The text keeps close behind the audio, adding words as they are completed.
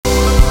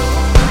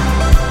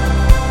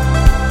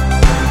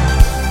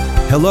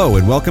Hello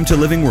and welcome to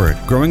Living Word,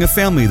 growing a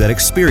family that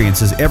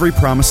experiences every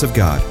promise of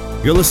God.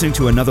 You're listening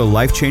to another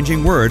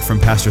life-changing word from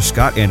Pastor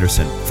Scott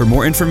Anderson. For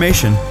more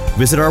information,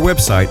 visit our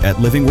website at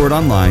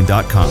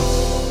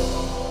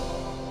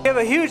livingwordonline.com. Give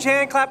a huge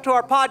hand clap to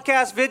our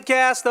podcast,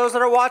 vidcast, those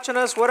that are watching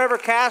us, whatever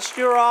cast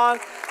you're on.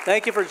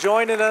 Thank you for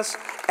joining us.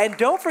 And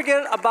don't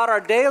forget about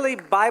our daily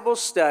Bible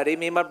study,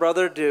 me and my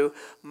brother do,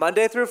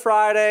 Monday through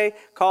Friday,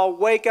 called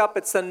Wake Up.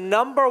 It's the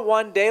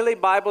 #1 daily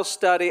Bible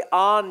study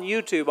on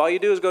YouTube. All you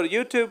do is go to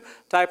YouTube,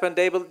 type in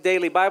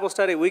daily Bible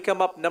study. We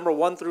come up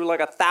 #1 through like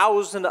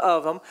 1,000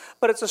 of them.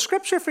 But it's a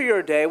scripture for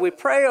your day. We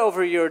pray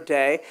over your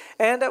day.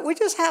 And we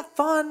just have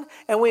fun.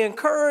 And we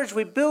encourage,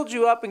 we build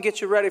you up and get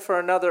you ready for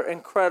another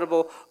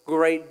incredible,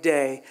 great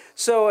day.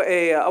 So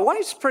a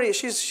wife's pretty,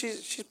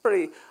 she's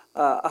pretty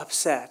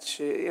upset.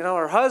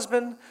 Her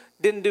husband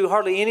didn't do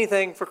hardly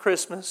anything for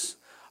Christmas.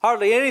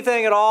 Hardly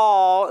anything at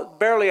all,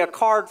 barely a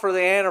card for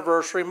the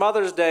anniversary.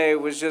 Mother's Day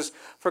was just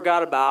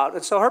forgot about.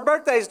 And so her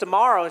birthday's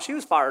tomorrow, and she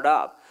was fired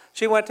up.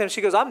 She went to him,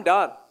 she goes, "I'm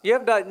done." "You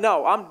have done?"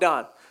 "No, I'm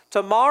done.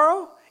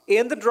 Tomorrow,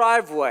 in the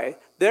driveway,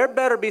 there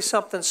better be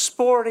something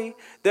sporty.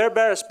 There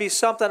better be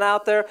something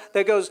out there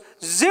that goes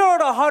 0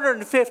 to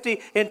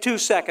 150 in 2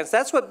 seconds.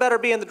 That's what better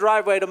be in the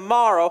driveway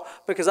tomorrow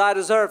because I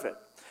deserve it."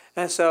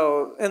 And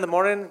so in the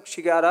morning,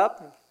 she got up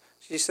and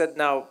she said,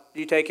 "Now,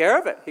 you take care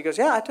of it?" He goes,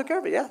 "Yeah, I took care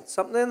of it. Yeah,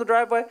 something in the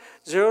driveway,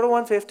 0 to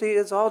 150,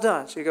 it's all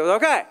done." She goes,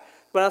 "Okay."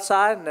 Went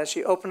outside, and as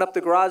she opened up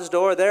the garage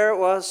door, there it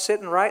was,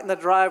 sitting right in the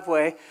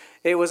driveway.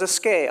 It was a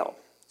scale,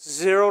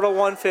 0 to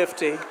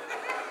 150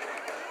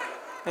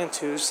 in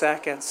 2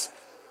 seconds.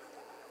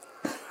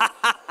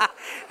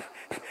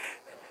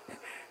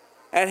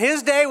 And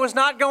his day was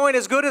not going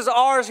as good as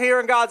ours here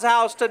in God's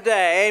house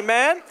today.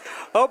 Amen?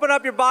 Open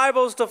up your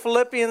Bibles to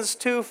Philippians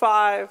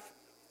 2:5.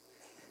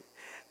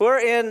 We're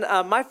in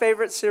my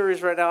favorite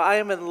series right now. I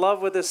am in love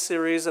with this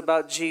series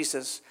about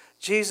Jesus.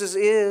 Jesus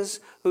is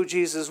who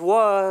Jesus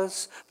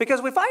was.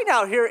 Because we find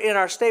out here in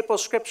our staple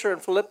scripture in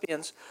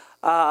Philippians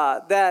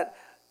that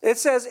it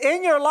says,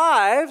 "In your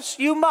lives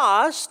you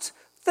must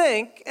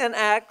think and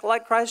act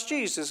like Christ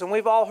Jesus." And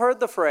we've all heard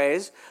the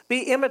phrase,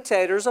 be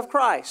imitators of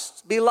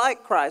Christ. Be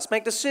like Christ.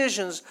 Make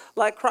decisions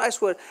like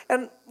Christ would.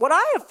 And what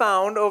I have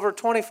found over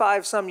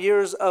 25 some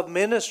years of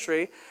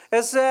ministry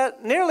is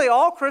that nearly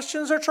all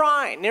Christians are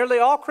trying. Nearly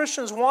all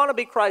Christians want to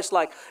be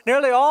Christ-like.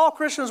 Nearly all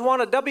Christians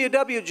want a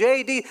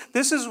WWJD.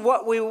 This is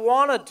what we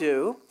want to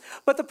do.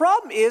 But the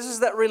problem is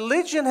that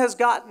religion has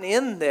gotten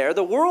in there.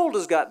 The world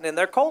has gotten in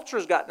there. Culture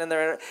has gotten in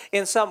there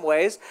in some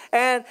ways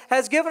and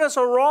has given us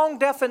a wrong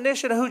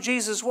definition of who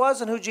Jesus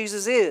was and who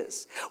Jesus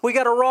is. We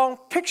got a wrong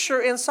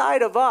picture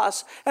inside of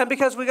us. And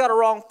because we got a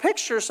wrong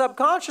picture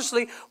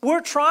subconsciously,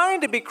 we're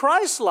trying to be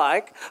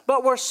Christ-like,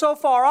 but we're so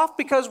far off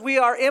because we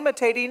are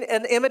imitating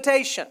an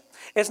imitation.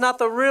 It's not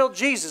the real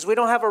Jesus. We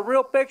don't have a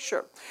real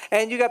picture.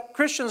 And you got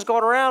Christians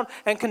going around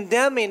and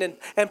condemning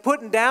and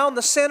putting down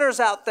the sinners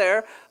out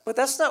there. But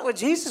that's not what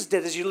Jesus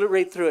did as you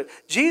read through it.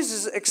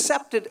 Jesus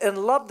accepted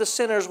and loved the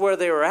sinners where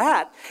they were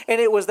at. And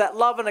it was that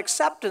love and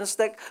acceptance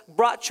that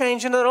brought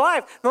change into their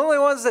life. The only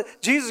ones that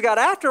Jesus got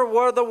after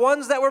were the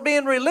ones that were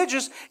being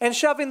religious and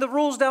shoving the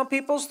rules down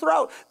people's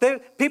throat.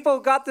 People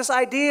got this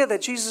idea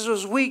that Jesus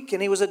was weak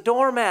and he was a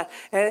doormat.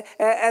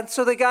 And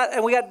so we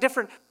got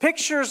different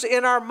pictures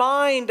in our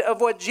mind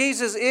of what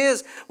Jesus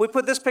is. We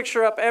put this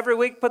picture up every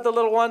week, put the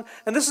little one.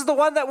 And this is the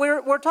one that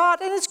we're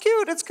taught. And it's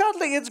cute. It's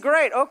cuddly. It's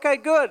great. Okay,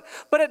 good.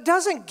 But it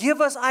doesn't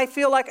give us, I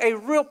feel like, a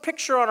real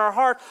picture on our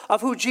heart of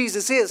who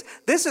Jesus is.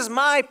 This is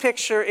my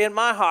picture in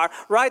my heart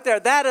right there.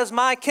 That is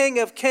my King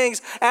of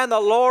Kings and the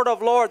Lord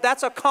of Lords.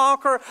 That's a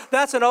conqueror.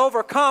 That's an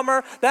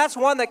overcomer. That's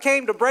one that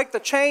came to break the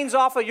chains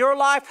off of your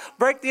life,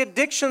 break the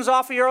addictions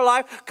off of your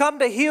life, come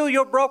to heal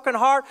your broken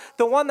heart.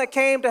 The one that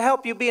came to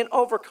help you be an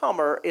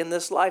overcomer in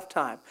this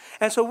lifetime.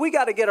 And so we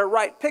got to get a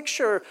right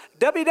picture.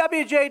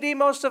 WWJD,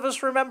 most of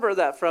us remember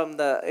that from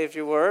if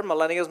you were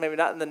millennials, maybe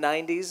not in the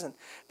 90s, and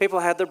people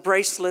had their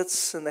bracelets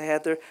and they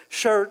had their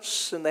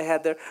shirts and they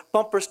had their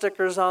bumper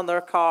stickers on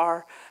their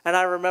car. And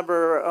I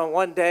remember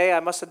one day I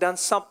must have done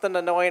something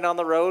annoying on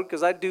the road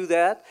because I do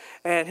that.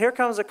 And here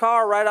comes a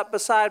car right up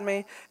beside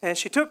me. And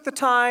she took the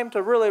time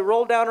to really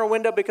roll down her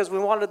window because we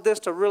wanted this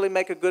to really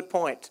make a good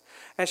point.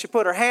 And she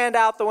put her hand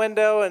out the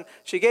window and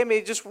she gave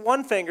me just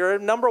one finger.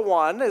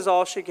 #1 is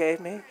all she gave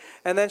me.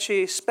 And then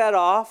she sped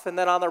off. And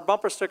then on her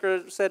bumper sticker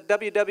it said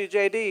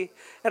WWJD.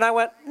 And I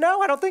went,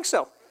 "No, I don't think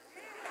so.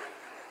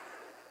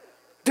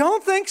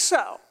 Don't think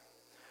so."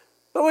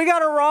 But we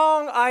got a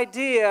wrong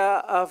idea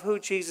of who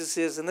Jesus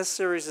is. And this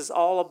series is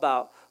all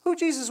about who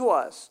Jesus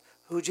was,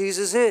 who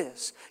Jesus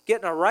is,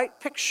 getting a right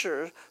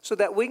picture so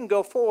that we can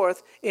go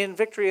forth in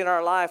victory in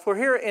our life. We're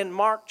here in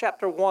Mark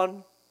chapter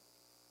 1.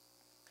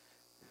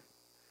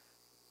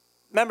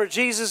 Remember,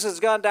 Jesus has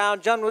gone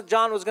down. John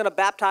was going to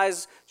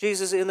baptize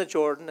Jesus in the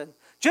Jordan. And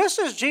just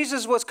as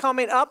Jesus was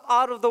coming up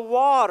out of the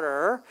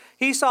water,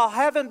 he saw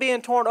heaven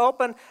being torn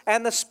open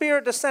and the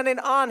Spirit descending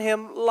on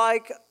him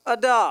like a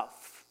dove.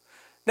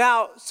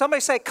 Now,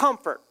 somebody say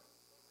comfort.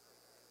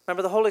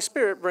 Remember, the Holy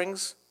Spirit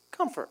brings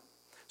comfort.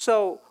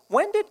 So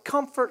when did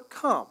comfort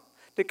come?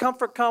 Did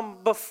comfort come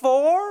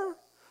before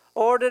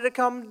or did it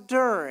come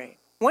during?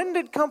 When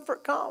did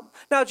comfort come?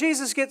 Now,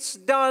 Jesus gets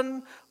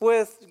done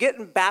with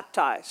getting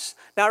baptized.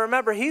 Now,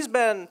 remember, he's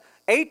been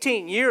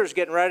 18 years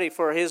getting ready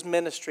for his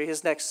ministry,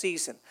 his next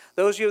season.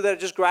 Those of you that have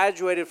just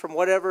graduated from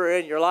whatever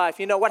in your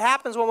life, you know what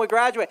happens when we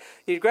graduate.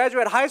 You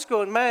graduate high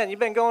school, and man, you've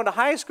been going to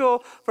high school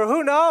for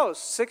who knows,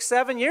 6,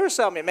 7 years,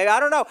 some of you, maybe, I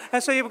don't know.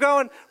 And so you're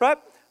going, right?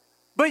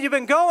 But you've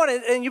been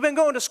going, and you've been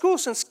going to school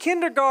since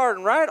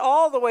kindergarten, right?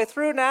 All the way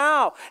through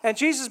now. And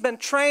Jesus has been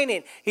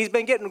training. He's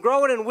been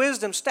growing in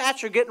wisdom,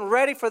 stature, getting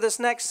ready for this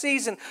next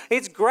season.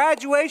 It's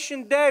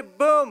graduation day,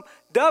 boom,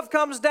 dove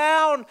comes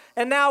down.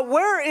 And now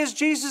where is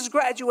Jesus'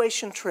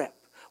 graduation trip?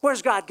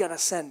 Where's God going to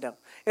send him?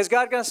 Is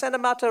God going to send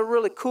him out to a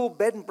really cool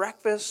bed and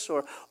breakfast?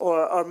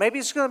 Or maybe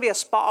it's going to be a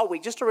spa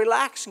week just to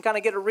relax and kind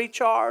of get a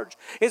recharge?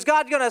 Is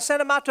God going to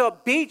send him out to a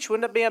beach?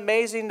 Wouldn't it be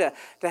amazing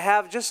to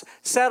have just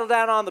settle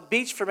down on the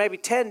beach for maybe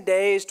 10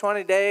 days,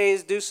 20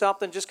 days, do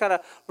something, just kind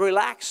of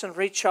relax and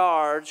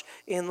recharge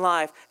in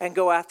life and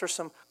go after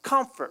some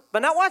comfort?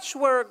 But now watch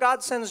where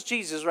God sends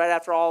Jesus right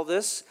after all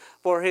this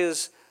for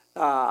his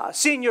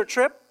senior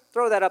trip.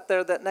 Throw that up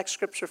there, that next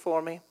scripture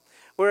for me.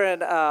 We're in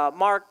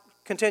Mark.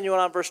 Continuing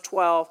on verse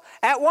 12.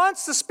 At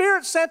once the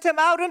Spirit sent him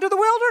out into the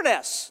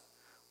wilderness.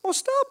 Well,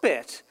 stop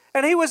it.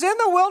 And he was in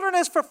the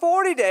wilderness for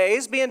 40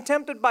 days, being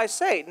tempted by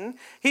Satan.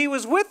 He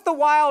was with the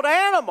wild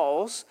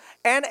animals,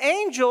 and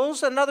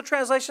angels, another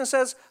translation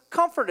says,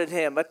 comforted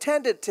him,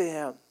 attended to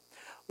him.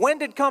 When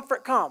did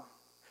comfort come?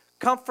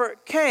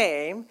 Comfort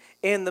came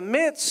in the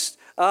midst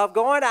of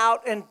going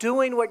out and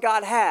doing what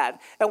God had.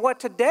 And what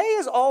today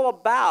is all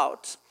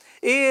about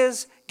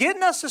is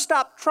getting us to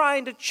stop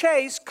trying to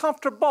chase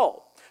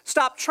comfortable.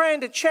 Stop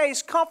trying to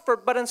chase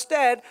comfort, but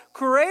instead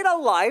create a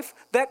life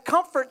that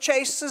comfort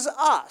chases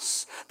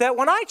us. That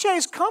when I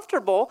chase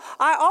comfortable,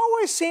 I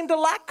always seem to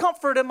lack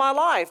comfort in my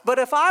life. But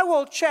if I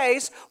will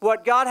chase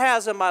what God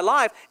has in my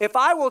life, if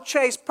I will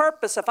chase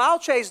purpose, if I'll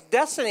chase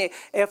destiny,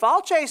 if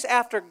I'll chase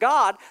after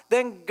God,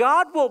 then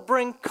God will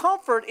bring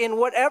comfort in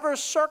whatever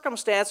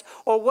circumstance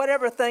or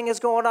whatever thing is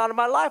going on in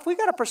my life. We've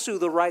got to pursue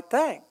the right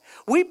thing.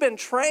 We've been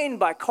trained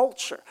by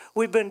culture.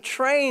 We've been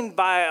trained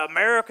by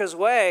America's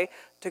way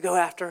to go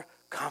after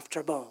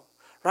comfortable,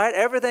 right?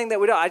 Everything that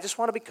we do, I just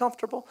want to be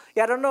comfortable.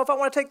 Yeah, I don't know if I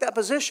want to take that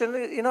position.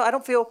 You know, I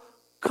don't feel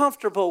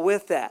comfortable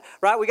with that,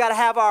 right? We got to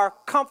have our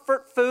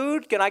comfort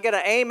food. Can I get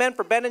an amen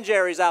for Ben and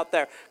Jerry's out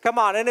there? Come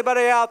on,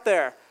 anybody out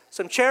there?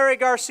 Some Cherry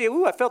Garcia.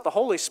 Ooh, I felt the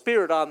Holy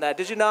Spirit on that.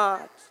 Did you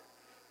not?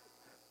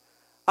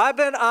 I've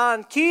been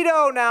on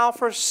keto now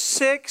for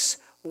 6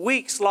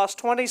 weeks, lost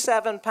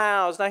 27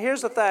 pounds. Now,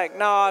 here's the thing.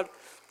 No,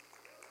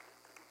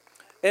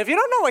 if you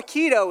don't know what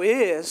keto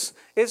is,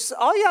 it's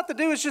all you have to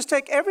do is just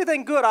take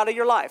everything good out of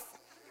your life.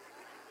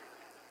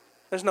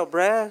 There's no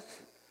bread.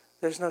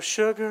 There's no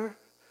sugar.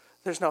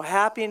 There's no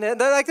happiness.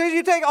 Like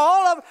you take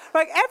all of,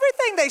 like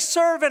everything they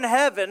serve in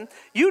heaven,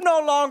 you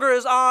no longer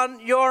is on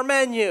your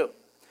menu,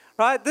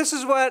 right? This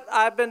is what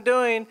I've been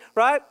doing,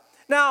 right?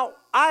 Now,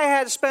 I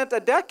had spent a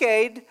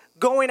decade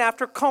going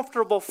after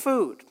comfortable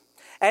food.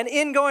 And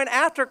in going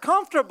after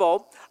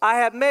comfortable, I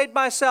have made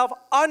myself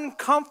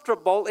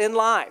uncomfortable in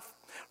life.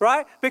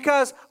 Right?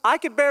 Because I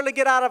could barely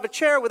get out of a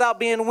chair without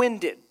being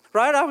winded.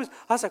 Right? I was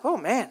like, oh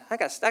man, I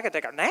got to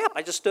take a nap.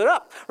 I just stood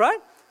up. Right?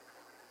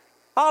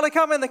 Ollie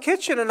come in the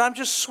kitchen and I'm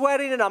just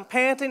sweating and I'm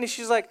panting. And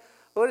she's like,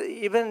 what,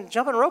 you been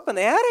jumping rope in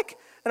the attic?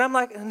 And I'm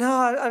like,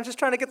 no, I'm just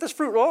trying to get this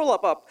fruit roll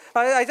up.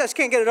 I just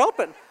can't get it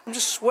open. I'm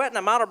just sweating.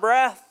 I'm out of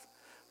breath.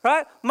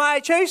 Right?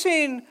 My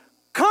chasing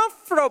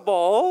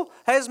comfortable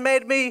has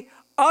made me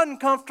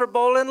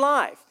uncomfortable in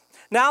life.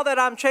 Now that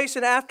I'm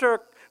chasing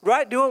after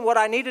right, doing what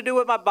I need to do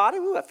with my body,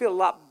 ooh, I feel a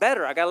lot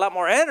better. I got a lot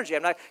more energy.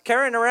 I'm not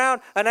carrying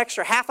around an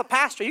extra half a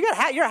pastor. You're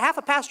half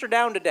a pastor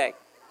down today.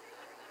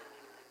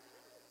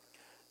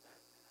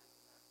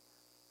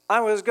 I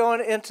was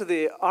going into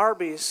the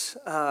Arby's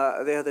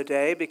the other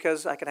day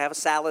because I can have a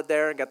salad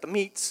there and got the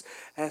meats.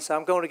 And so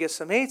I'm going to get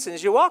some meats. And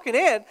as you're walking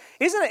in,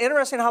 isn't it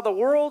interesting how the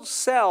world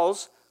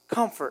sells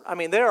comfort? I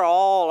mean, they're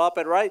all up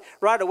and right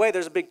away.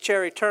 There's a big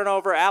cherry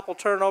turnover, apple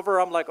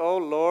turnover. I'm like, oh,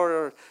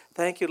 Lord,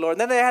 thank you, Lord.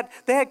 And then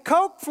they had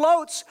Coke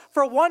floats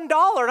for $1.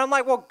 And I'm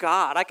like, well,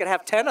 God, I could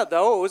have 10 of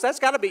those. That's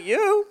got to be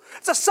you.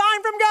 It's a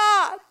sign from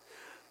God.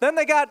 Then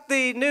they got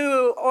the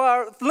new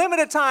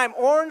limited time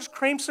orange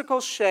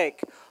creamsicle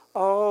shake.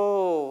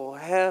 Oh,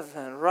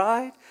 heaven,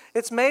 right?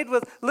 It's made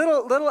with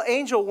little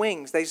angel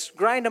wings. They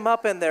grind them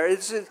up in there.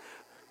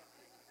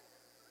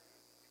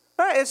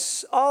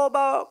 It's all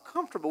about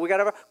comfortable. We got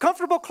to have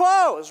comfortable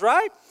clothes,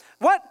 right?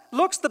 What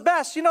looks the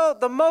best? You know,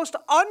 the most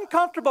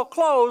uncomfortable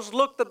clothes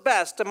look the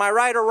best. Am I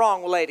right or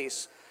wrong,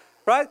 ladies?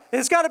 Right?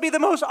 It's got to be the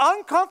most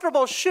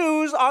uncomfortable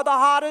shoes are the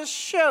hottest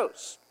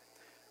shoes.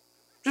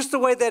 Just the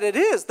way that it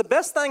is. The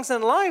best things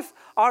in life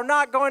are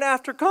not going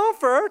after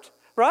comfort,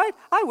 right?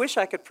 I wish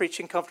I could preach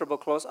in comfortable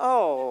clothes.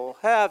 Oh,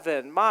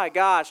 heaven, my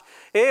gosh.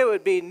 It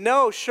would be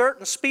no shirt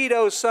and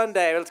Speedos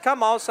Sunday.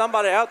 Come on,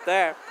 somebody out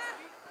there.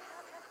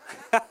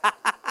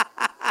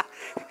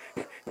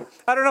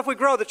 I don't know if we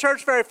grow the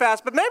church very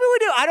fast, but maybe we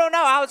do. I don't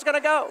know how it's going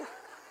to go.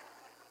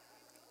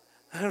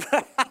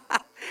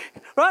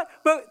 Right?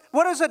 But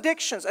what is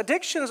addictions?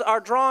 Addictions are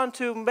drawn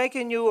to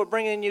making you or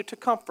bringing you to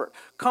comfort,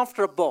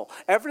 comfortable.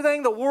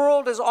 Everything the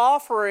world is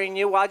offering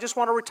you, well, I just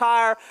want to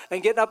retire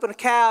and get up in a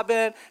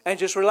cabin and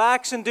just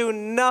relax and do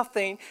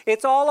nothing.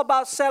 It's all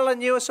about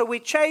settling you. So we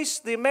chase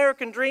the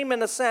American dream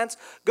in a sense,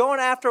 going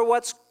after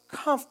what's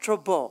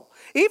comfortable.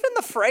 Even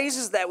the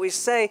phrases that we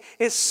say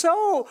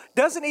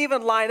doesn't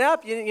even line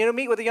up. You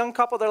meet with a young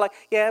couple, they're like,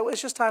 yeah,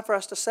 it's just time for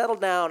us to settle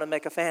down and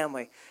make a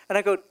family. And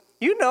I go,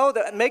 you know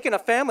that making a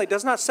family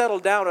does not settle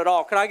down at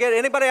all. Can I get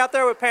anybody out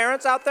there with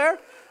parents out there?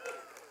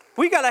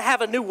 We got to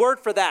have a new word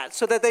for that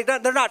so that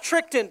they're not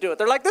tricked into it.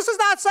 They're like, this is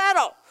not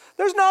settle.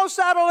 There's no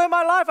settle in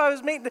my life. I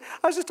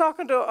was just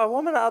talking to a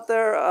woman out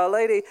there, a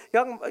lady,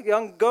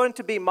 young going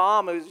to be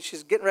mom.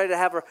 She's getting ready to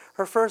have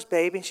her first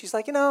baby. And she's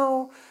like,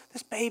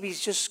 this baby's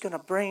just going to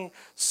bring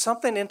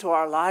something into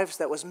our lives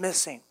that was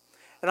missing.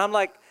 And I'm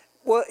like,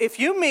 well, if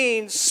you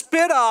mean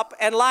spit up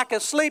and lack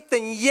of sleep,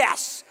 then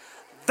yes,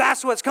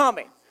 that's what's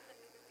coming.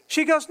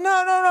 She goes,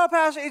 no,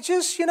 Pastor, it's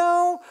just,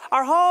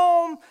 our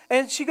home.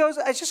 And she goes,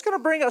 it's just going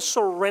to bring a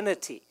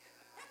serenity.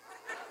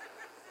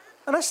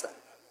 And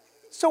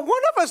so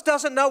one of us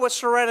doesn't know what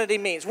serenity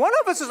means. One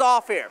of us is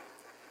off here.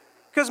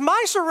 Because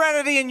my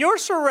serenity and your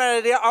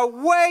serenity are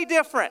way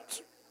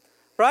different.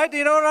 Right? Do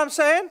you know what I'm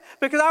saying?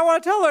 Because I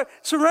want to tell her,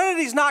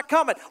 serenity's not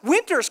coming.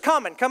 Winter's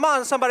coming. Come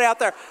on, somebody out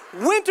there.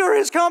 Winter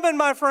is coming,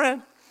 my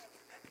friend.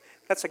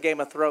 That's a Game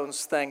of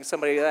Thrones thing.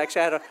 Somebody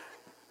actually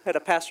had a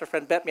pastor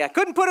friend bet me. I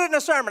couldn't put it in a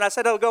sermon. I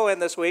said, it'll go in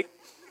this week.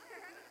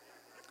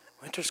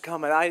 Winter's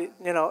coming.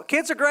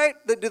 Kids are great.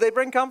 Do they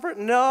bring comfort?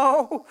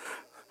 No.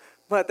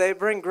 But they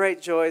bring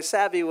great joy.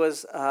 Savvy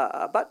was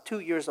about 2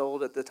 years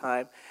old at the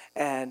time.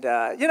 And,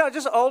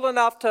 just old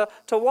enough to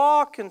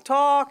walk and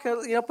talk,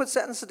 put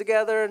sentences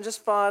together and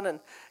just fun. And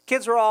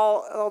kids were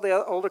all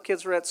the older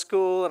kids were at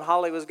school and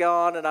Holly was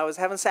gone. And I was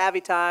having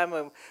Savvy time.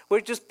 And we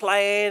were just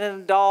playing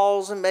and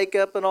dolls and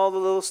makeup and all the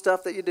little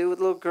stuff that you do with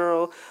a little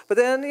girl. But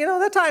then,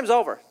 that time's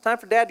over. Time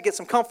for Dad to get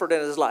some comfort in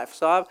his life.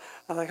 So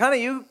I'm like,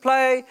 honey, you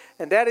play.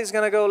 And Daddy's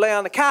going to go lay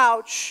on the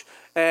couch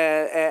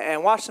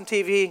and watch some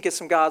TV and get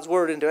some God's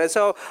Word into it.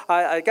 So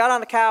I got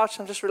on the couch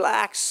and just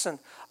relaxed. And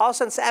all of a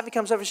sudden, Savvy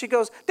comes over and she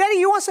goes, Daddy,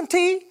 you want some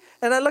tea?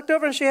 And I looked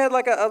over and she had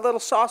like a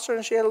little saucer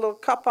and she had a little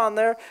cup on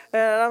there.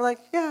 And I'm like,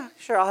 yeah,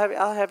 sure,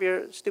 I'll have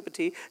your stupid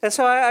tea. And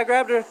so I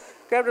grabbed her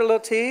a little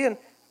tea and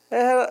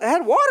it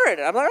had water in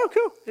it. I'm like,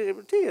 oh,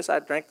 cool, tea. So I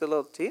drank the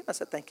little tea and I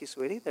said, thank you,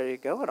 sweetie. There you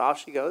go. And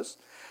off she goes.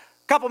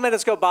 A couple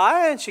minutes go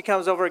by and she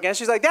comes over again.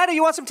 She's like, Daddy,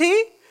 you want some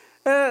tea?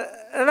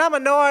 And I'm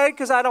annoyed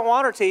because I don't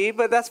want her tea,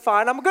 but that's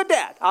fine. I'm a good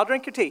dad. I'll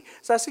drink your tea.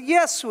 So I said,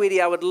 yes,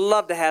 sweetie, I would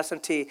love to have some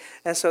tea.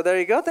 And so there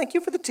you go. Thank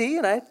you for the tea.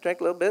 And I drank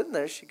a little bit, and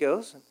there she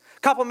goes. And a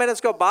couple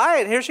minutes go by,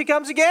 and here she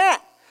comes again.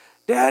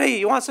 Daddy,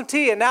 you want some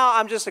tea? And now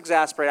I'm just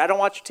exasperated. I don't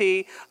want your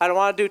tea. I don't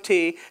want to do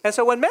tea. And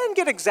so when men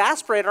get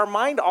exasperated, our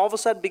mind all of a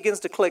sudden begins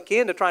to click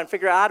in to try and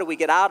figure out how do we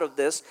get out of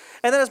this.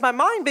 And then as my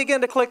mind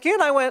began to click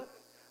in, I went,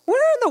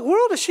 where in the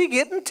world is she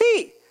getting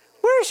tea?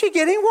 Where is she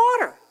getting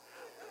water?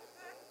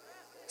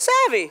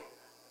 Savvy,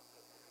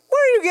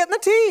 where are you getting the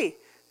tea?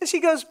 And she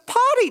goes,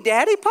 potty,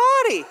 Daddy,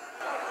 potty.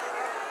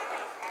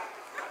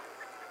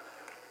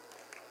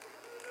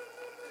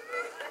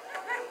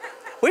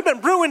 We've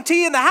been brewing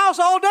tea in the house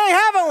all day,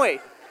 haven't we?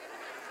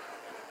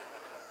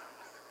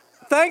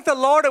 Thank the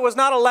Lord it was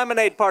not a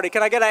lemonade party.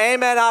 Can I get an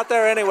amen out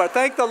there anywhere?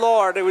 Thank the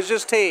Lord it was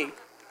just tea.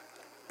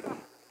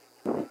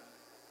 And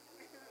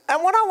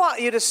what I want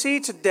you to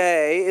see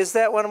today is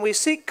that when we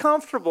seek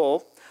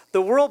comfortable,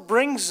 the world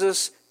brings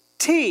us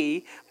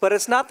tea, but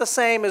it's not the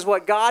same as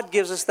what God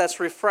gives us that's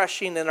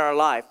refreshing in our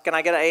life. Can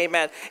I get an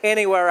amen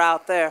anywhere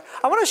out there?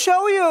 I want to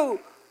show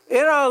you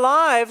in our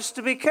lives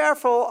to be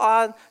careful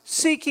on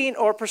seeking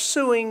or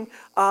pursuing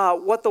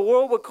what the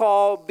world would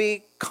call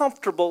be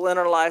comfortable in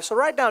our life. So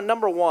write down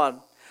number one,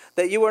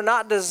 that you were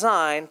not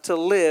designed to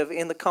live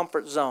in the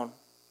comfort zone.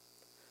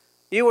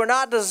 You were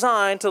not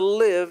designed to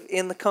live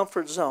in the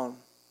comfort zone.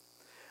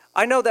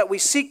 I know that we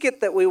seek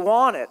it, that we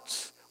want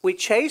it. We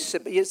chase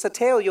it, but it's a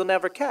tail you'll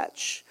never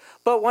catch.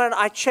 But when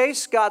I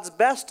chase God's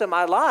best in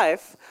my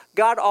life,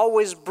 God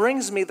always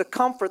brings me the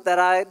comfort that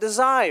I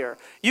desire.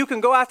 You can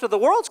go after the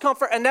world's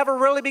comfort and never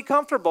really be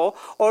comfortable,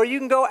 or you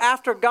can go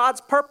after God's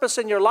purpose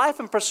in your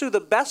life and pursue the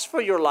best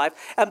for your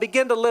life and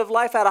begin to live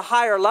life at a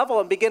higher level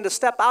and begin to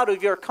step out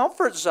of your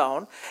comfort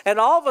zone. And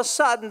all of a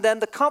sudden, then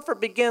the comfort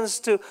begins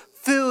to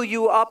fill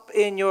you up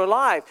in your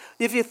life.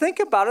 If you think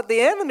about it,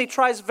 the enemy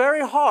tries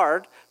very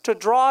hard to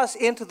draw us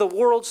into the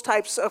world's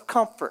types of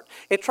comfort.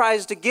 It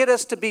tries to get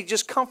us to be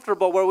just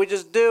comfortable where we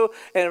just do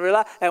and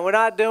relax and we're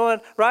not doing,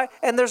 right?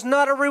 And there's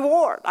not a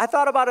reward. I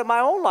thought about it in my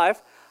own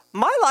life.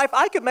 My life,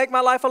 I could make my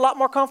life a lot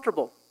more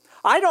comfortable.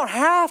 I don't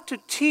have to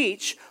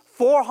teach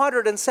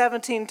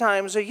 417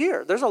 times a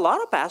year. There's a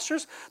lot of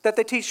pastors that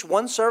they teach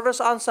one service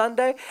on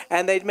Sunday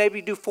and they'd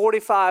maybe do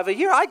 45 a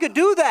year. I could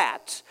do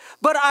that,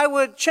 but I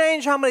would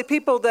change how many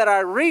people that I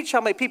reach,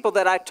 how many people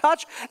that I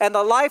touch, and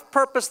the life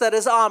purpose that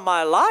is on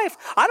my life.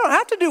 I don't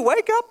have to do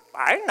wake up.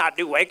 I did not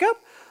do wake up,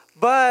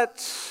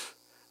 but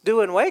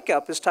doing wake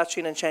up is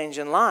touching and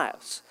changing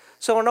lives.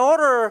 So in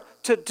order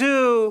to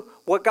do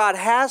what God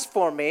has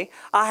for me,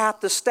 I have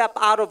to step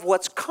out of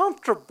what's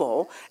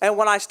comfortable. And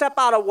when I step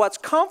out of what's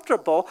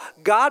comfortable,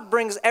 God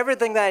brings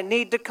everything that I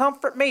need to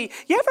comfort me.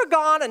 You ever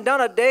gone and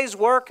done a day's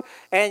work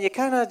and you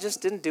kind of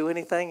just didn't do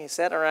anything? You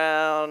sat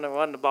around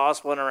and the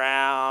boss went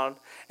around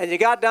and you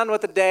got done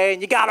with the day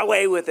and you got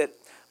away with it.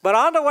 But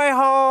on the way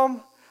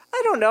home,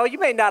 I don't know, you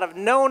may not have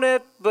known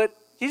it, but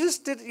you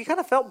kind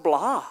of felt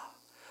blah.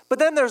 But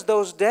then there's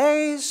those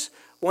days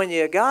when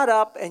you got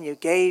up and you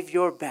gave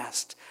your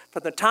best.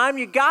 From the time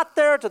you got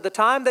there to the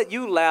time that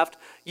you left,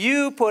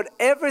 you put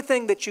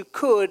everything that you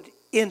could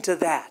into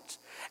that.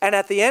 And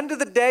at the end of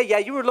the day, yeah,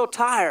 you were a little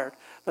tired,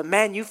 but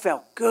man, you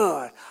felt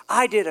good.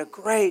 I did a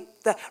great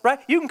thing, right?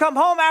 You can come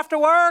home after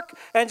work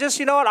and just,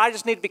 you know what, I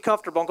just need to be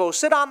comfortable and go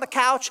sit on the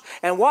couch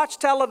and watch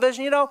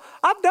television. You know,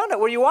 I've done it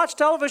where you watch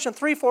television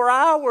 3-4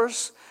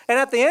 hours, and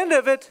at the end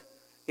of it,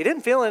 you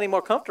didn't feel any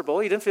more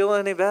comfortable. You didn't feel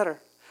any better.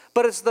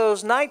 But it's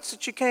those nights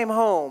that you came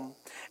home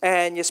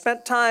and you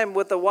spent time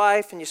with the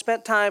wife and you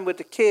spent time with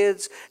the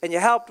kids and you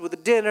helped with the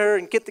dinner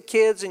and get the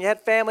kids and you had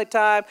family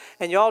time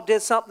and you all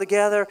did something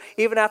together,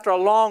 even after a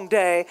long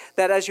day,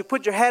 that as you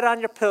put your head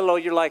on your pillow,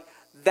 you're like,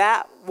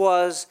 that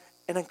was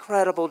an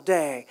incredible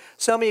day.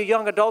 Some of you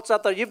young adults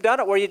out there, you've done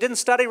it where you didn't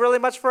study really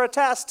much for a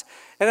test.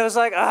 And it was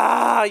like,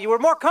 you were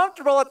more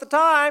comfortable at the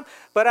time,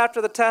 but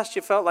after the test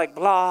you felt like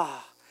blah.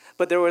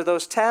 But there were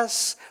those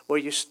tests where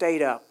you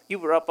stayed up. You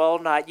were up all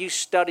night. You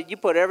studied. You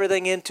put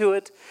everything into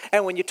it.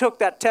 And when you took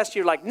that test,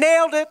 you're like,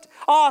 nailed it.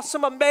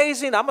 Awesome,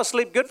 amazing. I'm going to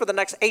sleep good for the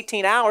next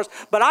 18 hours.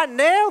 But I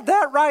nailed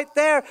that right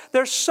there.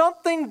 There's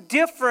something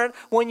different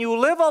when you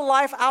live a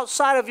life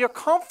outside of your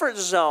comfort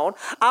zone,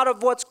 out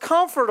of what's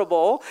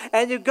comfortable,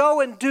 and you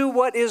go and do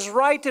what is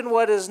right and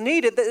what is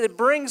needed. That it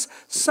brings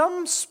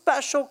some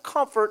special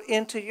comfort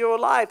into your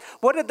life.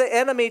 What did the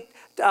enemy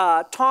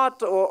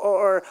taught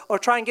or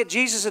try and get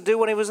Jesus to do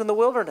when he was in the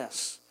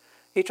wilderness?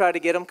 He tried to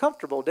get him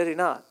comfortable, did he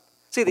not?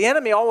 See, the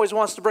enemy always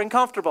wants to bring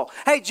comfortable.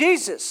 Hey,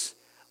 Jesus,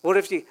 what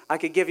if I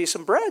could give you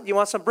some bread? You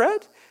want some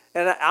bread?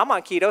 And I'm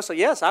on keto, so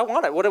yes, I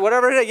want it.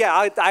 Whatever it is,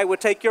 yeah, I would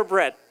take your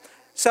bread.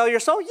 Sell your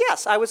soul?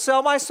 Yes, I would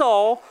sell my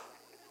soul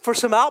for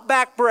some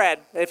Outback bread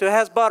if it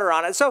has butter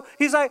on it. So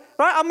he's like,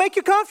 right, I'll make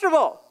you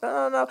comfortable.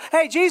 No.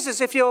 Hey,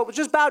 Jesus, if you'll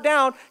just bow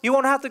down, you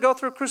won't have to go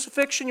through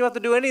crucifixion. You won't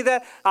have to do any of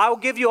that. I will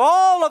give you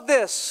all of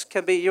this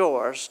can be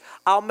yours.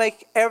 I'll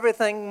make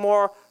everything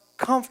more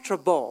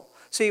comfortable.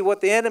 See,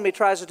 what the enemy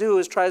tries to do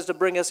is tries to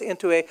bring us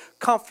into a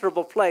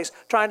comfortable place,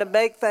 trying to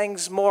make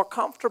things more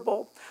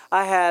comfortable.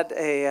 I had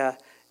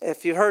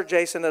if you heard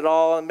Jason at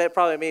all, and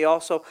probably me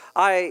also,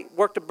 I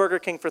worked at Burger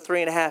King for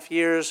 3.5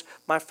 years.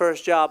 My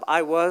first job,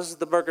 I was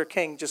the Burger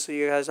King, just so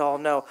you guys all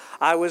know.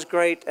 I was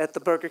great at the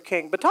Burger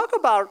King. But talk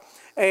about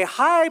a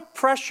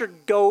high-pressure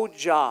go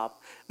job.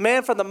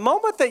 Man, from the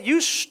moment that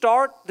you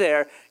start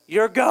there,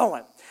 you're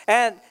going.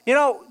 And, you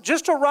know,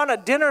 just to run a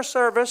dinner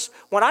service,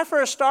 when I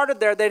first started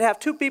there, they'd have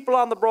 2 people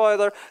on the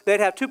broiler, they'd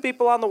have 2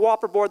 people on the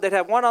Whopper board, they'd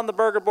have 1 on the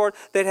burger board,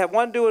 they'd have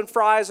 1 doing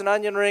fries and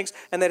onion rings,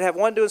 and they'd have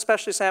 1 doing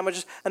specialty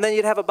sandwiches, and then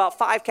you'd have about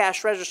 5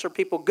 cash register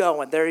people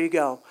going. There you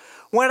go.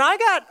 When I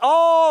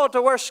got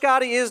to where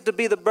Scotty is to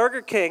be the Burger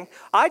King,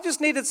 I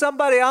just needed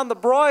somebody on the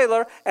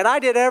broiler, and I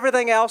did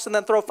everything else, and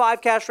then throw 5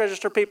 cash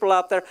register people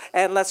out there,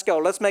 and let's go.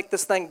 Let's make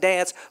this thing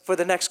dance for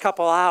the next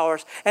couple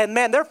hours. And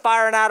man, they're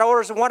firing out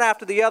orders one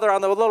after the other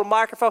on the little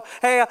microphone.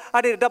 Hey,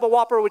 I need a double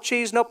Whopper with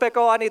cheese, no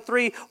pickle. I need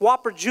 3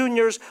 Whopper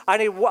Juniors. I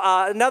need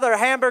another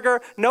hamburger,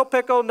 no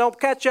pickle, no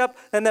ketchup.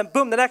 And then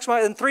boom, the next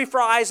one, and 3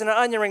 fries and an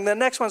onion ring. The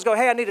next one's go,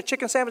 hey, I need a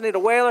chicken sandwich, I need a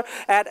Whaler,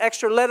 add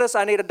extra lettuce,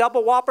 I need a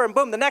double Whopper, and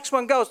boom, the next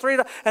one goes, 3.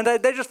 And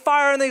they're just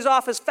firing these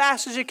off as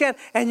fast as you can,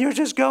 and you're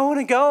just going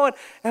and going,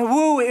 and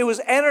woo, it was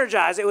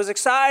energized, it was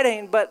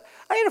exciting. But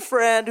I had a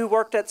friend who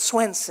worked at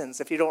Swenson's.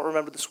 If you don't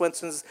remember the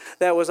Swenson's,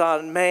 that was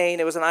on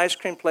Main. It was an ice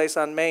cream place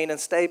on Main and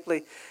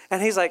Stapley.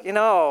 And he's like, you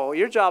know,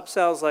 your job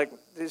sounds like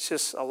it's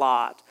just a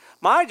lot.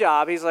 My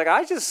job, he's like,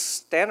 I just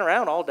stand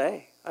around all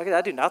day.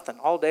 I do nothing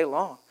all day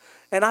long.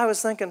 And I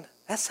was thinking,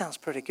 that sounds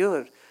pretty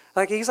good.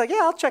 Like, he's like,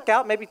 yeah, I'll check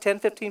out maybe 10,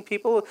 15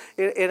 people.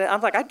 And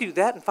I'm like, I do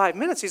that in 5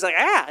 minutes. He's like,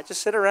 I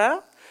just sit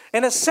around.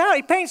 And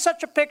he paints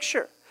such a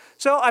picture.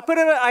 So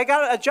I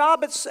got a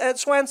job at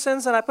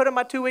Swenson's, and I put in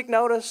my 2-week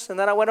notice, and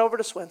then I went over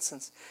to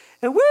Swenson's.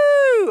 And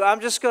woo, I'm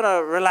just going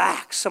to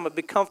relax. I'm going to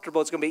be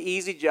comfortable. It's going to be an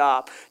easy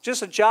job.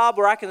 Just a job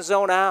where I can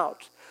zone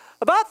out.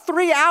 About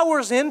 3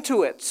 hours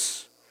into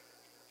it,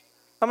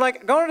 I'm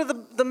like, going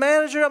to the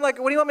manager. I'm like,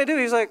 what do you want me to do?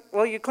 He's like,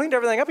 well, you cleaned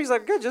everything up. He's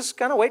like, good, just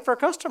kind of wait for a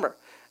customer.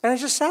 And I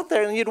just sat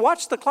there, and you'd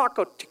watch the clock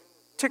go tick,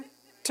 tick,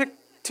 tick,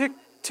 tick,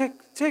 tick,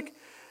 tick.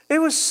 It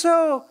was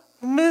so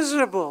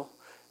miserable.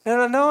 and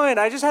annoying.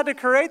 I just had to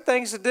create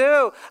things to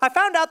do. I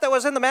found out that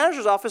was in the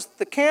manager's office,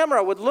 the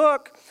camera would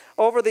look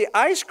over the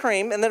ice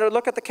cream and then it would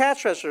look at the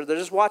cash register. They're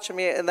just watching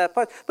me in that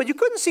place. But you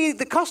couldn't see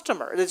the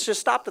customer. It's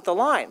just stopped at the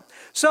line.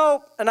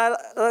 So, and I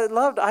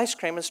loved ice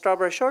cream and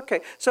strawberry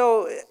shortcake.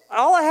 So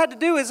all I had to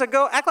do is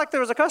go act like there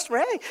was a customer.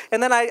 Hey,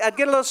 and then I'd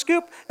get a little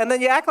scoop, and then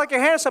you act like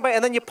you're handing somebody,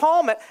 and then you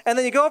palm it, and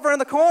then you go over in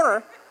the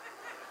corner.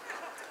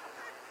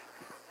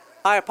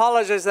 I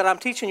apologize that I'm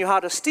teaching you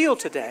how to steal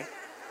today.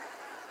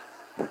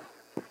 And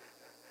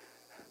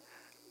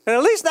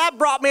at least that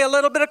brought me a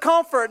little bit of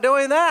comfort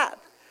doing that.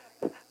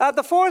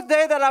 The fourth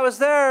day that I was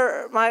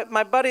there,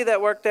 my buddy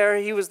that worked there,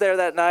 he was there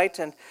that night,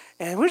 and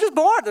we were just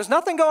bored. There's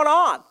nothing going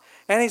on.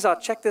 And he's all,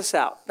 check this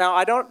out. Now,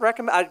 I don't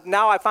recommend,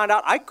 now I find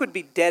out I could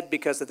be dead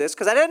because of this,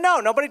 because I didn't know.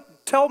 Nobody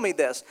told me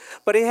this.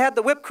 But he had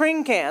the whipped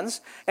cream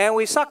cans, and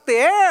we sucked the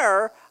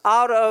air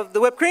out of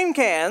the whipped cream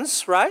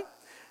cans, right?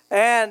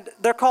 And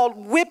they're called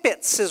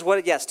whippets is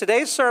what, yes,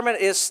 today's sermon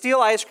is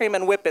steel ice cream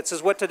and whippets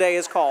is what today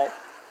is called.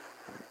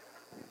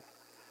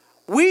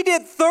 We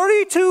did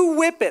 32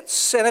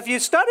 whippets, and if you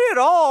study it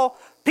all,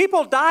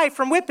 people die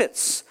from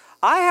whippets.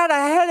 I had a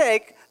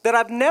headache that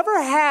I've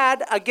never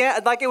had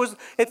again. Like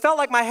it felt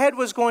like my head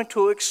was going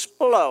to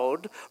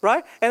explode,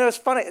 right? And it was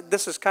funny.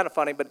 This is kind of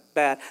funny, but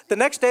bad. The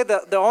next day,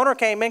 the owner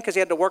came in because he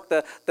had to work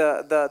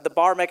the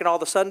bar making all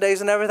the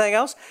sundaes and everything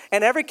else.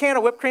 And every can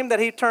of whipped cream that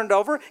he turned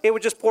over, it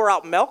would just pour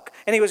out milk.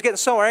 And he was getting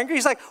so angry.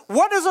 He's like,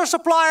 "What is our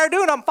supplier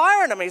doing? I'm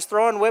firing him." He's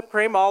throwing whipped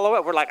cream all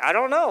over. We're like, "I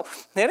don't know."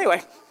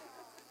 Anyway.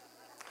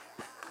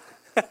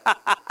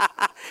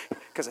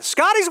 Because of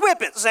Scotty's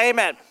whippets,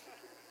 amen.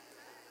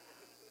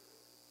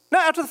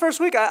 Now, after the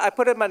first week, I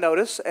put in my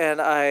notice, and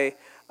I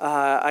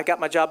got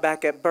my job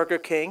back at Burger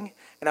King,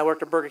 and I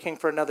worked at Burger King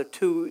for another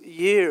 2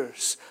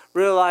 years,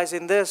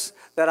 realizing this,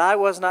 that I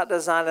was not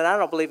designed, and I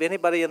don't believe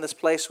anybody in this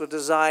place was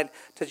designed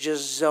to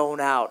just zone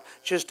out,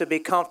 just to be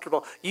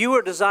comfortable. You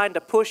were designed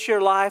to push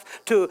your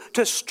life, to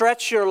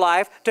stretch your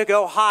life, to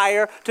go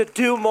higher, to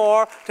do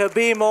more, to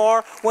be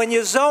more. When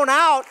you zone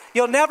out,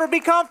 you'll never be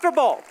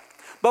comfortable.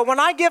 But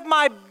when I give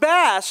my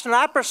best and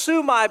I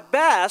pursue my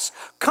best,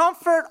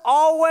 comfort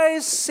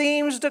always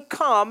seems to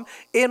come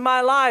in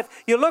my life.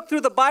 You look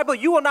through the Bible,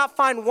 you will not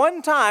find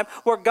one time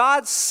where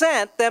God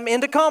sent them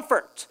into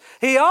comfort.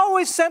 He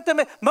always sent them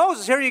in.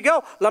 Moses, here you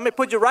go. Let me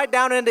put you right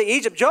down into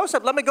Egypt.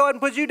 Joseph, let me go ahead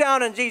and put you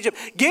down into Egypt.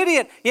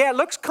 Gideon, yeah, it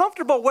looks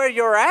comfortable where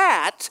you're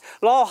at,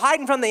 all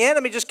hiding from the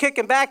enemy, just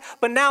kicking back.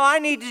 But now I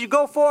need you to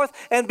go forth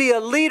and be a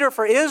leader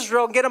for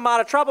Israel and get them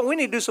out of trouble. We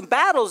need to do some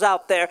battles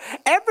out there.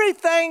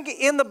 Everything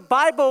in the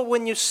Bible,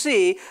 when you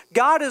see,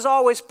 God is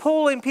always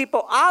pulling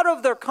people out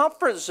of their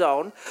comfort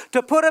zone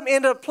to put them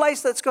into a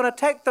place that's going to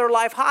take their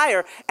life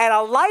higher. And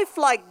a life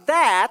like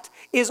that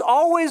is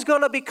always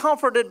going to be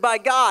comforted by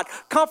God.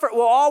 Comfort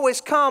will always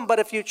come, but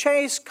if you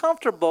chase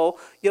comfortable,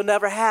 you'll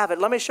never have it.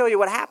 Let me show you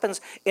what happens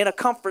in a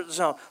comfort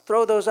zone.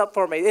 Throw those up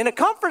for me. In a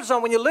comfort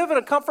zone, when you live in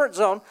a comfort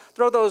zone,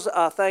 throw those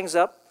things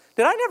up.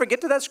 Did I never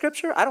get to that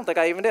scripture? I don't think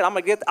I even did. I'm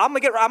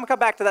gonna come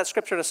back to that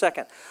scripture in a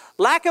second.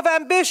 Lack of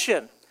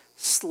ambition,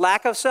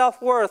 lack of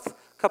self-worth,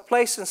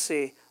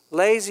 complacency,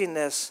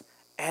 laziness,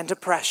 and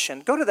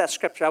depression. Go to that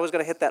scripture. I was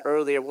going to hit that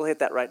earlier. We'll hit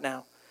that right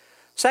now.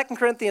 2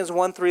 Corinthians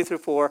 1, 3 through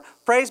 4.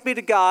 Praise be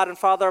to God and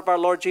Father of our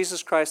Lord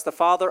Jesus Christ, the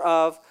Father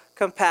of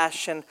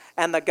compassion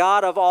and the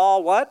God of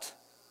all what?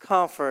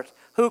 Comfort.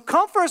 Who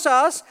comforts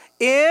us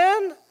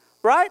in,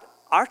 right?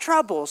 Our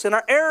troubles, in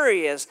our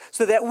areas,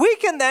 so that we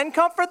can then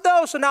comfort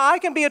those. So now I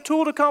can be a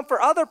tool to comfort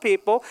other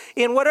people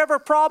in whatever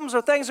problems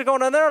or things are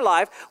going on in their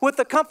life with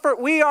the comfort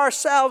we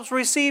ourselves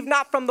receive,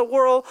 not from the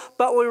world,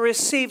 but we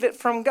receive it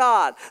from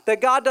God.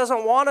 That God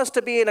doesn't want us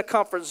to be in a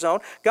comfort zone.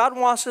 God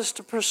wants us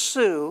to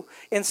pursue,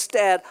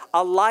 instead,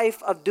 a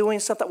life of doing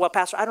something. Well,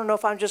 Pastor, I don't know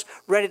if I'm just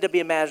ready to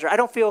be a manager. I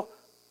don't feel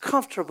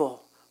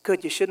comfortable.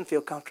 Good, you shouldn't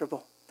feel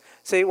comfortable.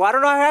 See, well, I don't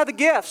know how I have the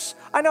gifts.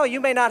 I know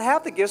you may not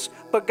have the gifts,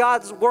 but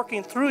God's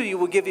working through you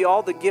will give you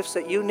all the gifts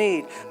that you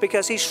need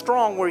because He's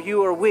strong where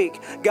you are weak.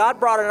 God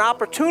brought an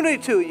opportunity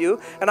to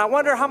you, and I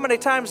wonder how many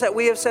times that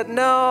we have said,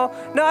 no,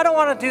 I don't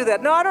want to do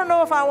that. No, I don't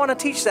know if I want to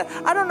teach that.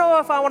 I don't know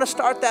if I want to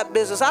start that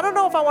business. I don't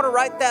know if I want to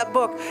write that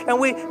book. And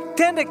we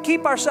tend to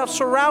keep ourselves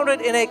surrounded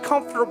in a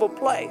comfortable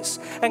place.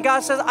 And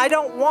God says, I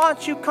don't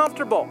want you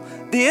comfortable.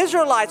 The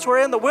Israelites were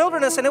in the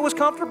wilderness, and it was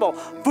comfortable.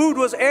 Food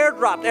was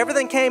airdropped.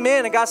 Everything came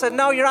in, and God said,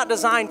 no, you're not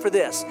designed for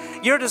this.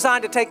 You're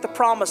designed to take the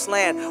promised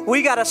land.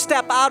 We got to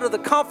step out of the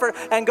comfort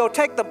and go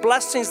take the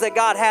blessings that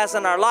God has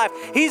in our life.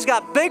 He's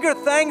got bigger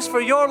things for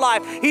your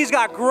life. He's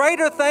got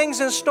greater things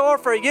in store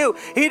for you.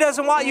 He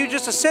doesn't want you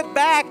just to sit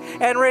back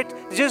and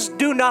just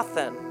do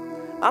nothing.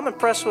 I'm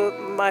impressed with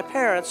my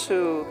parents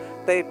who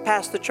they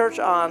passed the church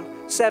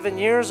on 6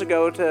 years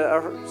ago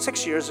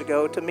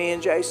to me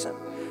and Jason.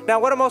 Now,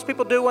 what do most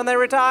people do when they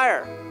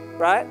retire,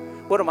 right?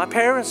 What do my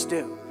parents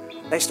do?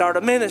 They start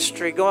a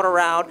ministry going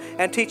around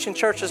and teaching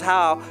churches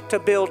how to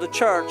build a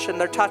church,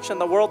 and they're touching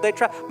the world.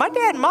 My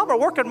dad and mom are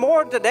working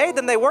more today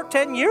than they worked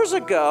 10 years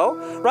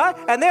ago, right?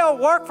 And they'll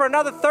work for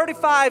another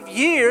 35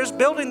 years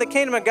building the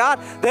kingdom of God.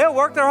 They'll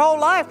work their whole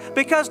life,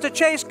 because to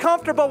chase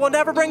comfortable will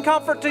never bring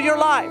comfort to your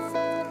life.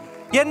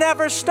 You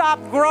never stop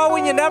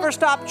growing. You never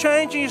stop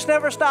changing. You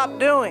never stop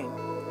doing.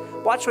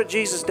 Watch what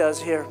Jesus does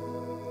here.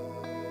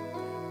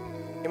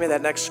 Give me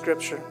that next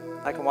scripture.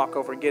 I can walk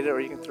over and get it, or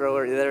you can throw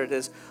it. There it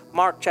is.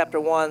 Mark chapter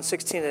 1,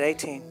 16 and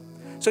 18.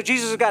 So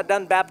Jesus got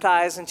done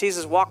baptized, and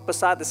Jesus walked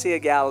beside the Sea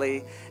of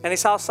Galilee, and he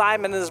saw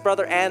Simon and his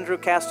brother Andrew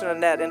casting a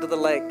net into the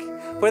lake,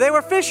 where they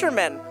were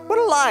fishermen. What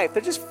a life.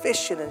 They're just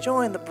fishing,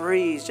 enjoying the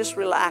breeze, just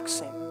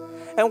relaxing.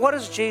 And what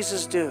does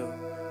Jesus do?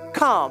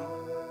 Come,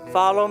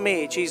 follow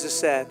me, Jesus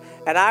said,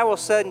 and I will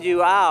send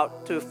you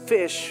out to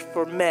fish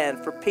for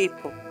men, for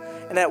people.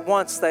 And at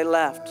once they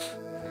left.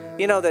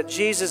 You know that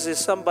Jesus is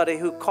somebody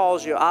who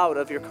calls you out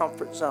of your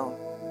comfort zone.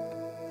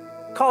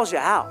 Calls you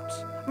out.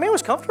 I mean, it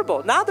was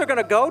comfortable. Now they're going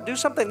to go do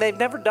something they've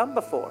never done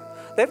before.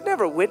 They've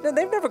never witnessed.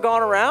 They've never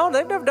gone around.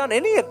 They've never done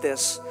any of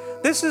this.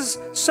 This is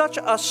such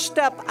a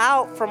step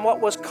out from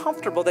what was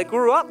comfortable. They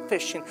grew up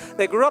fishing.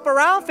 They grew up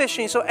around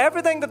fishing, so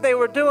everything that they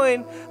were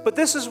doing, but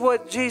this is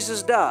what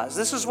Jesus does.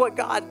 This is what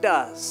God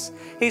does.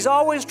 He's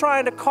always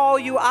trying to call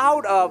you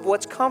out of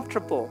what's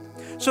comfortable,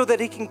 so that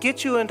he can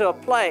get you into a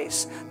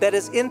place that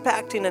is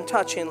impacting and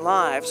touching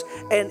lives.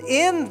 And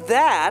in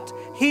that,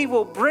 he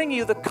will bring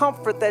you the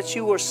comfort that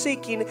you were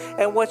seeking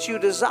and what you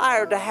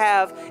desire to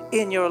have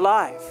in your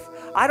life.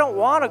 I don't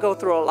want to go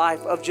through a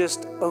life of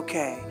just,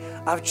 okay,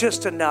 I'm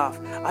just enough,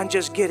 I'm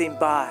just getting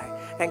by.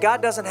 And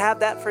God doesn't have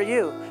that for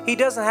you. He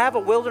doesn't have a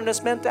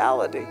wilderness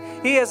mentality.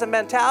 He has a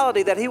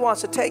mentality that he wants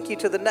to take you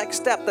to the next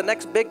step, the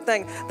next big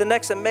thing, the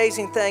next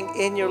amazing thing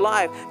in your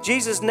life.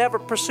 Jesus never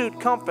pursued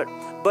comfort,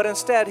 but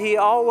instead he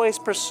always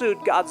pursued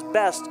God's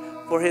best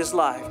for his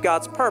life,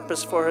 God's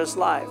purpose for his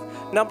life.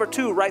 Number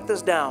 2, write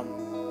this down.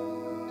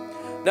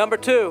 Number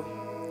 2,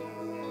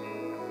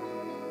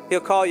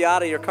 he'll call you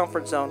out of your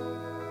comfort zone.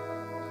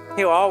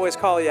 He'll always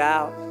call you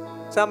out.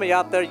 Some of you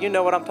out there, you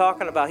know what I'm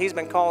talking about. He's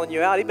been calling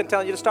you out. He's been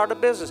telling you to start a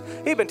business.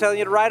 He's been telling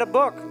you to write a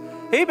book.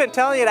 He's been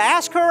telling you to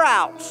ask her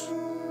out.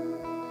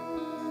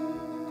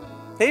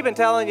 He's been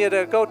telling you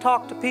to go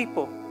talk to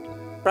people,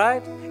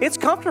 right? It's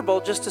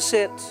comfortable just to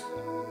sit,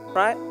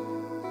 right?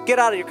 Get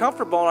out of your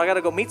comfort zone. I got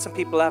to go meet some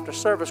people after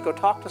service, go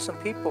talk to some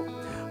people.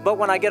 But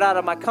when I get out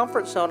of my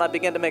comfort zone, I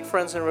begin to make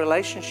friends and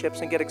relationships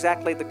and get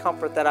exactly the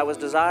comfort that I was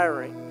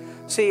desiring.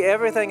 See,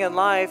 everything in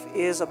life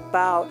is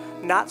about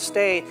not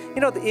staying.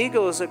 You know, the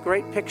eagle is a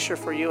great picture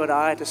for you and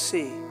I to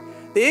see.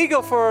 The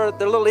eagle, for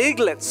the little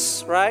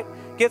eaglets, right,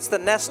 gets the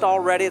nest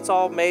all ready. It's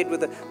all made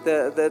with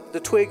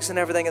the twigs and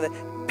everything, and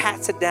then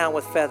pats it down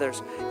with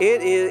feathers.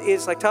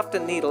 It's like tuft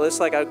and needle. It's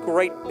like a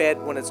great bed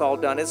when it's all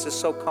done. It's just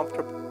so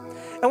comfortable.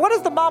 And what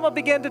does the mama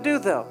begin to do,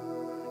 though?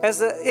 As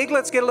the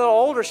eaglets get a little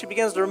older, she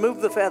begins to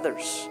remove the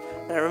feathers.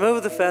 And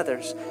remove the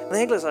feathers. And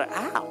the eaglets are like,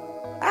 ow,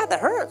 that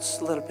hurts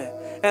a little bit.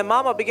 And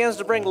mama begins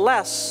to bring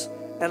less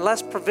and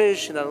less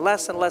provision and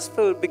less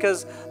food,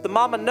 because the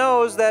mama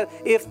knows that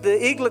if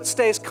the eaglet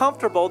stays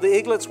comfortable, the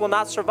eaglets will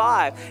not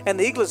survive. And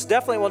the eaglets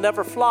definitely will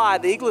never fly.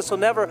 The eaglets will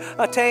never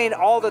attain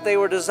all that they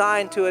were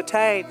designed to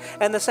attain.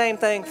 And the same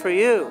thing for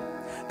you.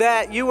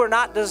 That you were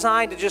not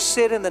designed to just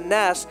sit in the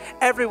nest.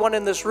 Everyone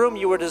in this room,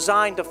 you were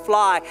designed to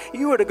fly.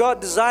 You were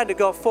designed to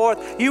go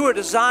forth. You were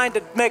designed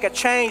to make a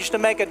change, to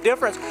make a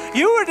difference.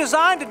 You were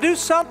designed to do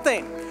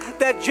something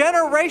that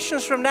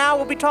generations from now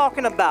will be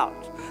talking about.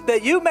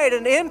 That you made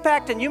an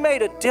impact and you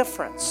made a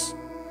difference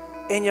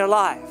in your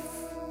life.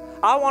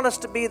 I want us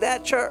to be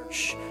that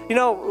church. You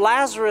know,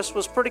 Lazarus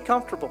was pretty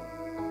comfortable.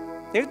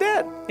 He was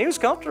dead. He was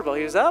comfortable.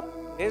 He was up.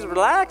 He was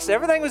relaxed.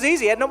 Everything was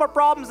easy. He had no more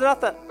problems,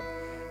 nothing.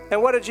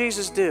 And what did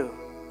Jesus do?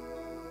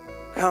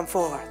 Come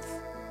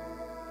forth.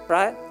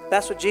 Right?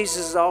 That's what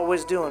Jesus is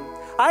always doing.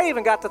 I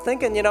even got to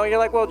thinking, you know, you're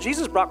like, well,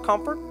 Jesus brought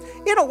comfort.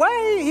 In a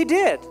way, he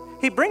did.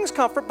 He brings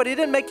comfort, but he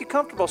didn't make you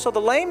comfortable. So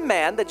the lame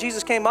man that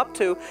Jesus came up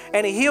to,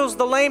 and he heals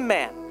the lame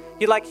man.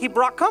 You're like, he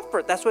brought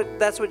comfort. That's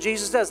what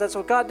Jesus does. That's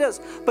what God does.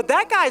 But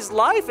that guy's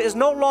life is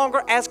no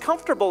longer as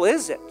comfortable,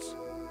 is it?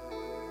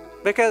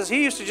 Because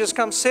he used to just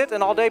come sit,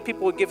 and all day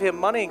people would give him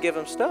money and give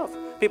him stuff.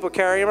 People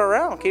carry him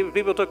around.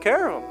 People took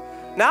care of him.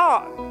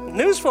 Now,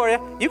 news for you,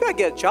 you got to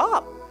get a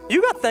job.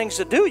 You got things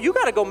to do. You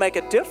got to go make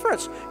a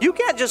difference. You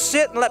can't just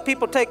sit and let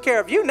people take care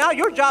of you. Now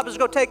your job is to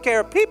go take care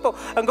of people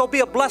and go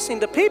be a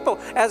blessing to people.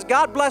 As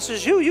God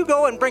blesses you, you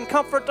go and bring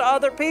comfort to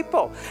other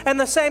people. And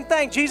the same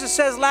thing, Jesus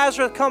says,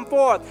 Lazarus, come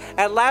forth.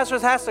 And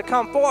Lazarus has to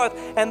come forth.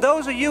 And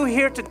those of you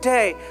here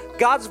today,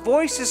 God's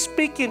voice is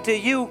speaking to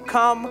you,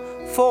 come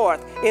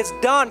forth. It's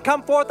done.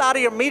 Come forth out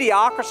of your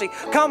mediocrity.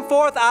 Come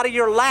forth out of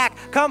your lack.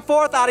 Come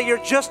forth out of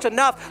your just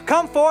enough.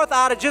 Come forth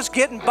out of just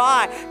getting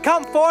by.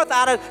 Come forth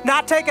out of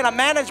not taking a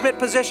management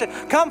position.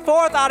 Come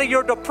forth out of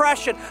your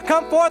depression.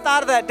 Come forth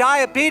out of that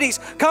diabetes.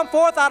 Come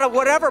forth out of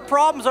whatever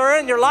problems are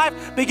in your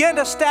life. Begin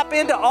to step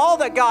into all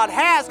that God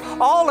has,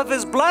 all of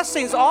His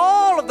blessings,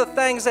 all of the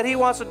things that He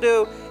wants to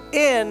do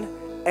in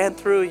and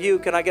through you.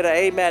 Can I get an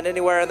amen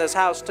anywhere in this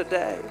house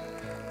today?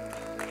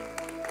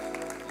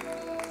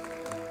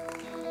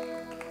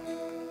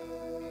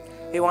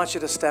 He wants you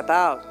to step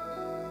out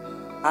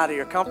of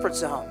your comfort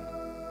zone.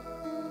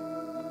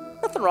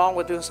 Nothing wrong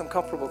with doing some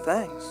comfortable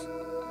things.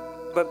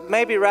 But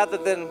maybe rather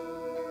than,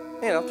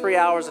 3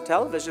 hours of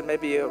television,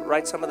 maybe you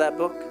write some of that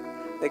book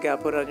that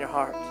God put on your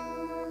heart.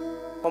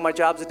 Well, my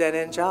job's a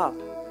dead-end job.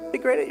 Be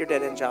great at your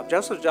dead-end job.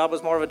 Joseph's job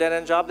was more of a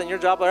dead-end job than your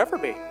job will ever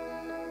be.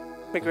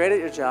 Be great at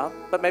your job,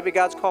 but maybe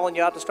God's calling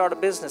you out to start a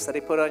business that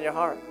He put on your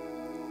heart.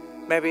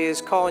 Maybe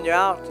He's calling you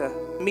out to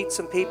meet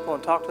some people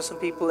and talk to some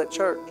people at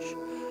church.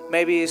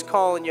 Maybe He's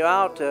calling you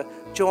out to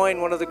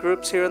join one of the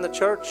groups here in the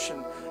church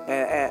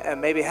and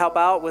maybe help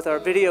out with our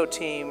video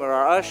team or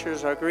our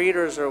ushers, our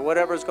greeters, or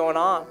whatever's going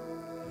on.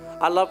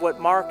 I love what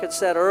Mark had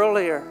said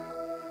earlier.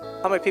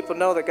 How many people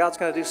know that God's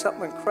going to do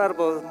something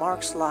incredible with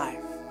Mark's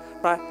life?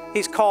 Right?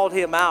 He's called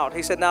him out.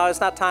 He said, no, it's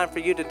not time for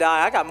you to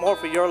die. I got more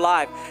for your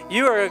life.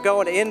 You are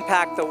going to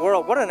impact the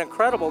world. What an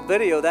incredible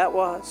video that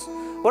was.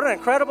 What an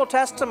incredible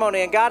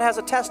testimony. And God has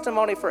a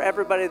testimony for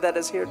everybody that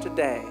is here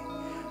today.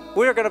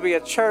 We're going to be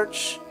a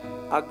church,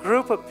 a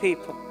group of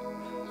people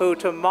who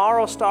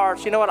tomorrow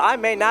starts. You know what? I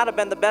may not have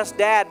been the best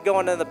dad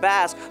going in the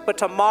past, but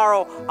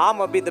tomorrow I'm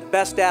going to be the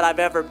best dad I've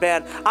ever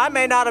been. I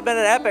may not have been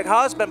an epic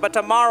husband, but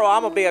tomorrow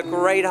I'm going to be a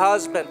great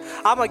husband.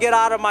 I'm going to get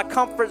out of my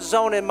comfort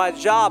zone in my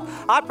job.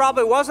 I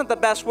probably wasn't the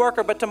best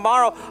worker, but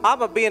tomorrow I'm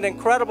going to be an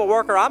incredible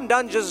worker. I'm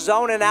done just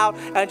zoning out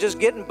and just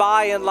getting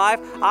by in life.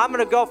 I'm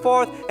going to go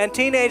forth, and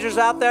teenagers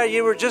out there,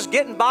 you were just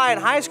getting by in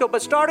high school,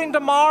 but starting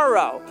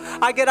tomorrow,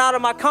 I get out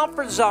of my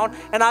comfort zone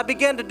and I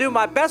begin to do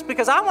my best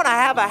because I want to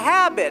have a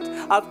habit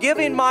of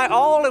giving my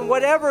all in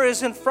whatever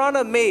is in front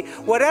of me.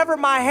 Whatever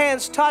my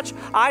hands touch,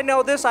 I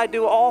know this, I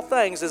do all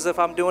things as if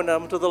I'm doing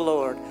them to the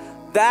Lord.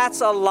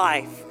 That's a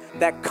life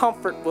that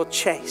comfort will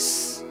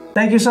chase.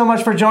 Thank you so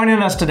much for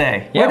joining us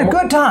today. We had a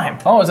good time.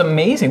 Oh, it was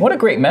amazing. What a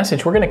great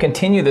message. We're going to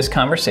continue this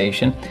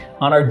conversation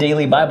on our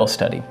daily Bible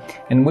study.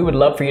 And we would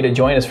love for you to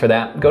join us for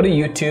that. Go to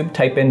YouTube,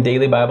 type in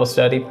Daily Bible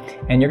Study,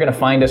 and you're going to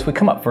find us. We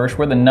come up first.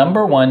 We're the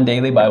 #1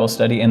 daily Bible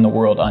study in the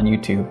world on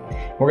YouTube.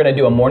 We're going to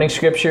do a morning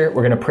scripture.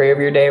 We're going to pray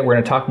over your day. We're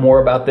going to talk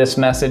more about this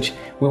message.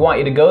 We want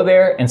you to go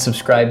there and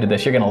subscribe to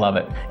this. You're going to love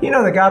it. You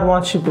know that God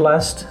wants you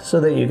blessed so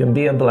that you can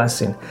be a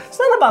blessing. It's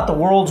not about the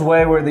world's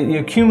way where you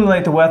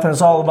accumulate the wealth and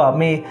it's all about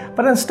me,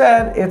 but instead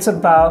it's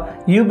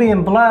about you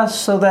being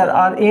blessed so that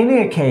on any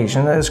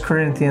occasion, as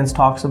Corinthians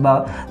talks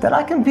about, that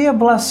I can be a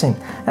blessing.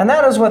 And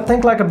that is what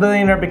Think Like a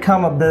Billionaire,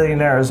 Become a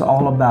Billionaire is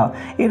all about.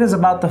 It is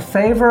about the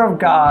favor of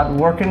God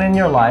working in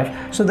your life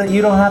so that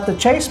you don't have to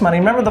chase money.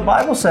 Remember, the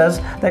Bible says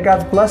that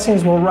God's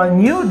blessings will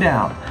run you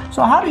down.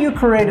 So how do you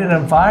create an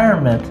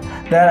environment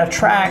that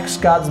attracts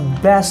God's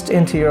best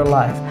into your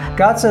life?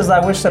 God says,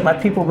 I wish that my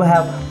people would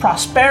have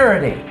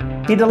prosperity.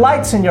 He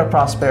delights in your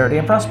prosperity.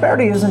 And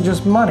prosperity isn't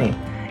just money.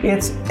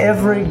 It's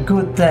every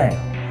good thing.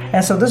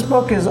 And so this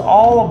book is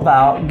all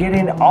about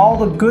getting all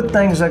the good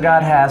things that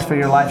God has for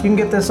your life. You can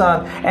get this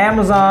on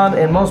Amazon,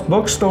 in most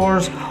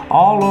bookstores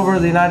all over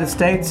the United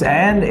States,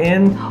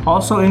 and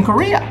also in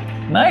Korea.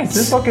 Nice.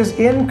 This book is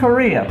in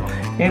Korea.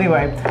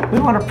 Anyway, we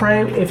want to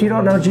pray. If you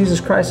don't know Jesus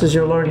Christ as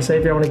your Lord and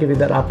Savior, I want to give you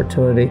that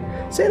opportunity.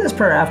 Say this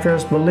prayer after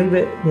us. Believe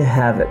it, you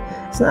have it.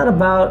 It's not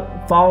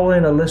about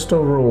following a list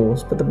of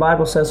rules, but the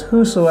Bible says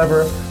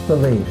whosoever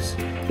believes.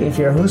 If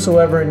you're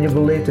whosoever and you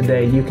believe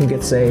today, you can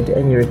get saved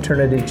and your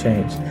eternity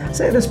changed.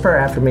 Say this prayer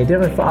after me. Dear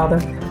Heavenly Father,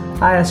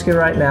 I ask you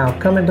right now,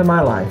 come into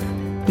my life.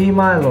 Be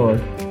my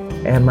Lord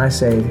and my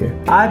Savior.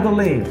 I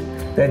believe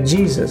that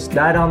Jesus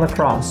died on the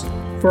cross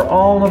for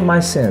all of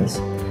my sins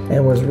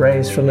and was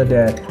raised from the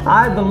dead.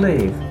 I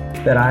believe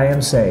that I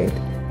am saved.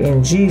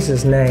 In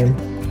Jesus' name,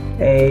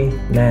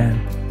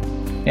 amen.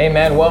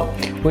 Amen. Well,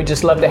 we'd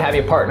just love to have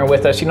you partner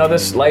with us. You know,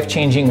 this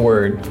life-changing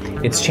word,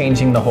 it's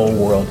changing the whole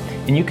world.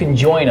 And you can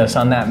join us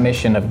on that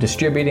mission of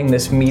distributing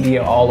this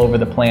media all over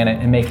the planet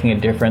and making a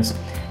difference.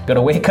 Go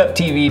to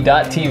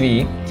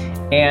wakeuptv.tv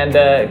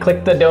and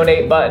click the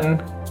donate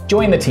button.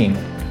 Join the team.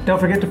 Don't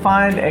forget to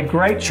find a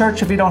great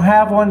church if you don't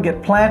have one.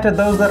 Get planted.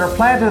 Those that are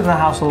planted in the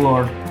house of the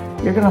Lord,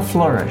 you're going to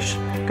flourish.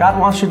 God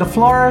wants you to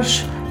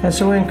flourish, and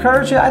so we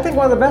encourage you. I think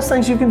one of the best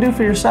things you can do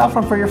for yourself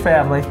and for your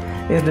family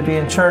is to be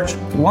in church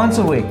once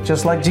a week,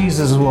 just like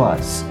Jesus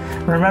was.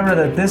 Remember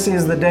that this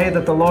is the day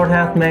that the Lord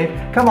hath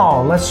made. Come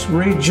on, let's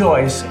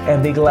rejoice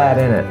and be glad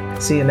in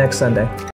it. See you next Sunday.